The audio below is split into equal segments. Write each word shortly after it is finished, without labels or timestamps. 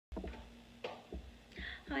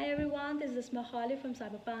Hi everyone, this is Mahali from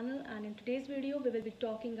CyberPanel, and in today's video we will be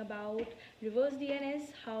talking about reverse DNS,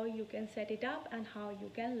 how you can set it up and how you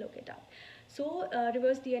can look it up. So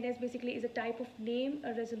reverse DNS basically is a type of name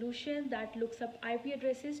resolution that looks up IP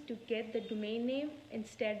addresses to get the domain name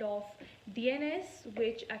instead of DNS,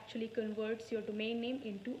 which actually converts your domain name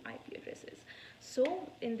into IP addresses. So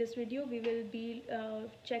in this video we will be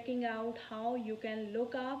checking out how you can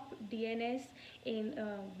look up DNS in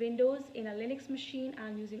Windows in a Linux machine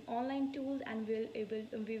and using online tools, and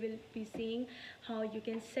we will be seeing how you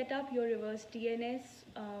can set up your reverse DNS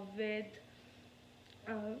with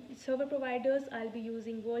server providers. I'll be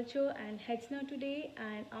using Vultr and Hetzner today,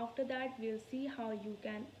 and after that we'll see how you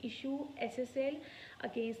can issue SSL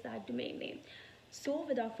against that domain name. So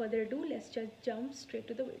without further ado, let's just jump straight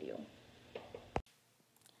to the video.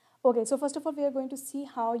 Okay, so first of all, we are going to see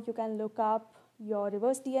how you can look up your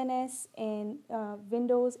reverse DNS in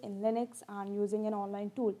Windows, in Linux, and using an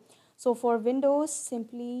online tool. So for Windows,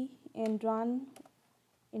 simply run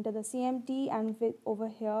into the CMD, and over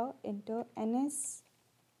here enter ns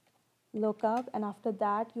lookup, and after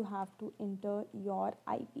that you have to enter your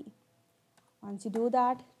IP. Once you do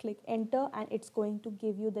that, click enter, and it's going to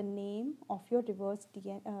give you the name of your reverse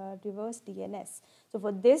DNS. So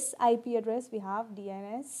for this IP address, we have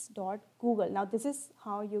dns.google. Now this is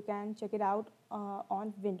how you can check it out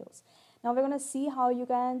on Windows. Now we're going to see how you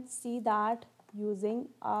can see that using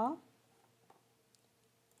a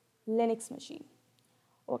Linux machine.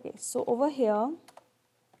 Okay, so over here,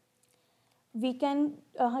 we can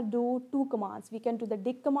do two commands. We can do the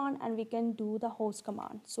dig command and we can do the host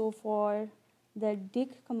command. So for the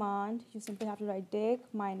dig command, you simply have to write dig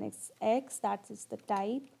 -x, that is the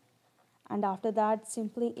type, and after that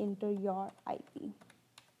simply enter your IP.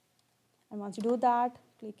 And once you do that,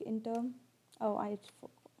 click enter. Oh, I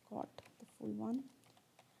forgot the full one.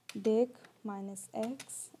 Dig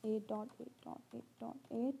 -x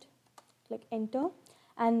 8.8.8.8. Click enter,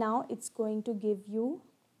 and now it's going to give you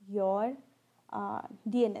your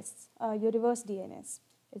DNS, your reverse DNS.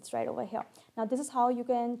 It's right over here. Now this is how you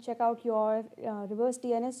can check out your reverse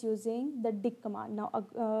DNS using the dig command. Now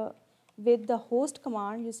with the host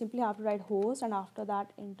command, you simply have to write host, and after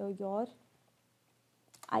that enter your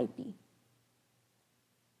IP.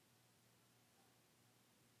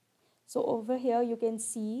 So over here you can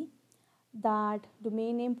see that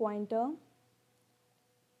domain name pointer,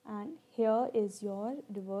 and here is your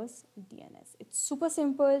reverse DNS. It's super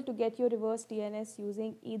simple to get your reverse DNS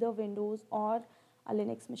using either Windows or a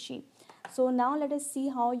Linux machine. So now let us see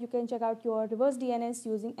how you can check out your reverse DNS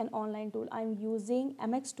using an online tool. I'm using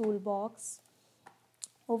MX Toolbox.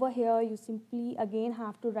 Over here you simply again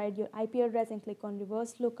have to write your IP address and click on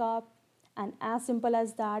reverse lookup, and as simple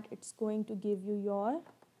as that, it's going to give you your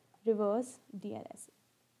reverse DNS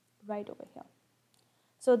right over here.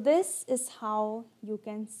 So this is how you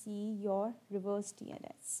can see your reverse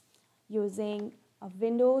DNS using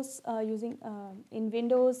Windows, in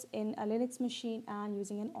Windows, in a Linux machine, and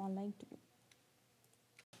using an online tool.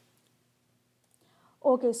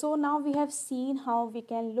 Okay, so now we have seen how we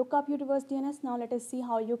can look up your reverse DNS. Now let us see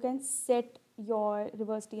how you can set your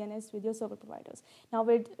reverse DNS with your server providers. Now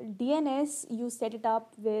with DNS, you set it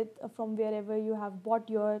up with from wherever you have bought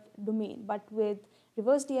your domain, but with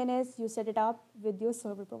reverse DNS, you set it up with your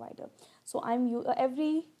server provider. So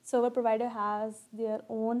every server provider has their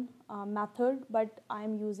own method, but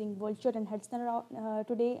I'm using Vultr and Hetzner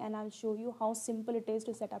today, and I'll show you how simple it is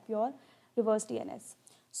to set up your reverse DNS.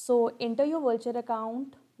 So enter your Vultr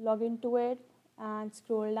account, log into it, and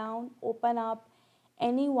scroll down, open up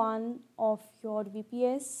any one of your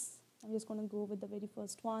VPS. I'm just going to go with the very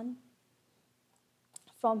first one.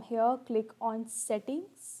 From here, click on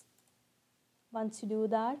settings. Once you do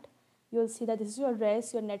that, you'll see that this is your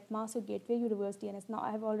REST, your netmask, your gateway, your reverse DNS. Now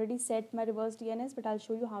I have already set my reverse DNS, but I'll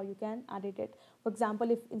show you how you can edit it. For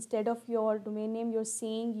example, if instead of your domain name, you're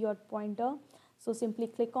seeing your pointer, so simply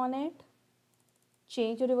click on it,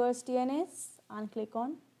 change your reverse DNS, and click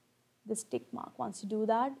on this tick mark. Once you do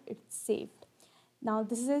that, it's saved. Now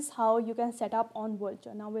this is how you can set up on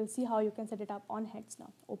Vultr. Now we'll see how you can set it up on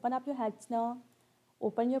Hetzner. Open up your Hetzner,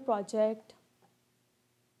 open your project.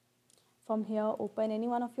 From here, open any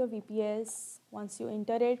one of your VPS. Once you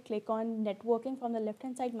enter it, click on networking from the left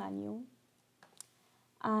hand side menu.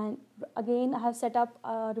 And again, I have set up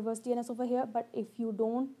a reverse DNS over here, but if you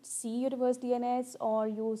don't see your reverse DNS or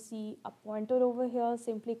you see a pointer over here,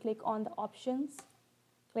 simply click on the options,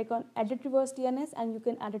 click on edit reverse DNS, and you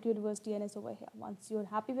can edit your reverse DNS over here. Once you're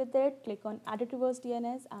happy with it, click on edit reverse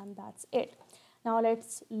DNS, and that's it. Now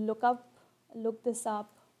let's look this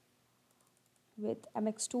up with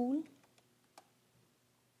MX tool.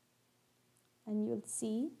 and you'll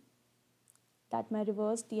see that my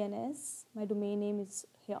reverse DNS, my domain name is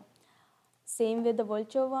here. Same with the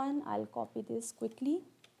Vultr one. I'll copy this quickly.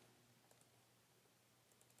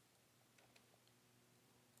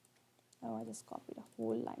 Oh, I just copied a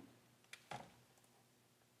whole line.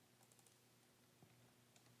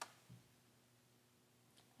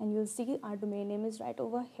 And you'll see our domain name is right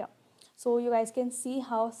over here. So you guys can see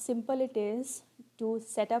how simple it is to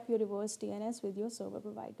set up your reverse DNS with your server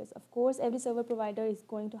providers. Of course, every server provider is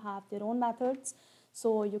going to have their own methods,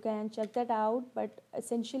 so you can check that out, but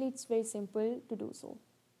essentially it's very simple to do so.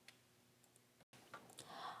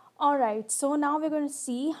 Alright, so now we're going to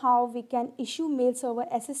see how we can issue mail server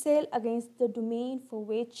SSL against the domain for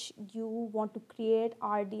which you want to create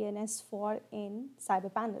rDNS for in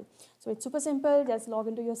CyberPanel. So it's super simple. Just log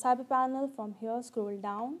into your CyberPanel. From here, scroll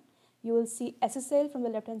down. You will see SSL from the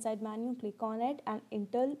left hand side menu. Click on it and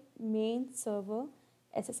enter main server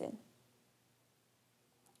SSL.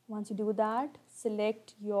 Once you do that,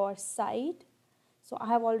 select your site. So I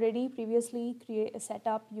have already previously set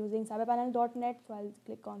up using cyberpanel.net, so I'll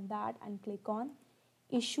click on that and click on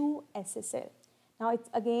issue SSL. Now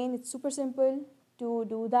it's super simple to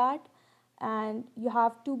do that, and you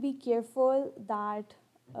have to be careful that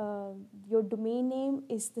your domain name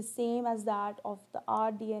is the same as that of the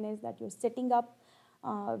rDNS that you're setting up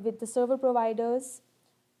with the server providers.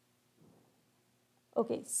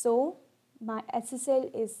 Okay, so my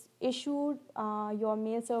SSL is issued. Your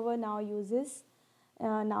mail server now uses.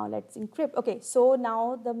 Now let's encrypt. Okay, so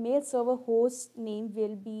now the mail server host name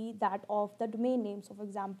will be that of the domain name. So for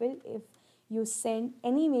example, if you send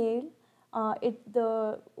any mail,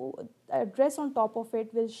 the address on top of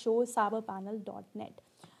it will show cyberpanel.net.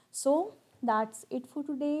 So that's it for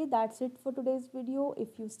today. That's it for today's video.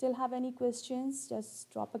 If you still have any questions,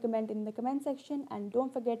 just drop a comment in the comment section, and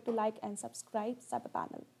don't forget to like and subscribe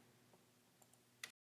CyberPanel.